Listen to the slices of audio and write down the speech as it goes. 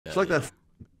It's like that,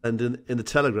 and in the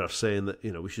Telegraph saying that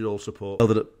we should all support.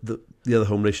 That the other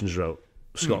home nations are out.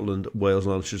 Scotland, Wales,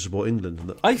 and Ireland should support England.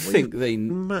 And I think they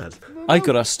mad. I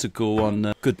got asked to go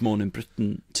on Good Morning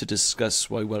Britain to discuss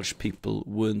why Welsh people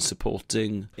weren't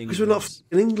supporting England. Because we're not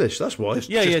in English. That's why.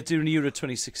 During Euro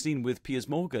 2016 with Piers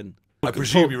Morgan. I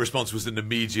presume your response was an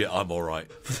immediate, I'm all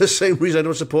right. For the same reason I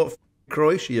don't support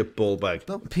Croatia, you ball bag.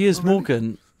 No, Piers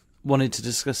Morgan wanted to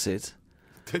discuss it.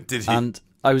 Did he? And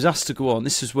I was asked to go on.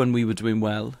 This is when we were doing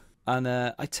well. And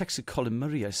I texted Colin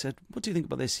Murray. I said, what do you think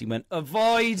about this? He went,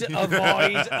 avoid,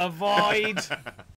 avoid, avoid.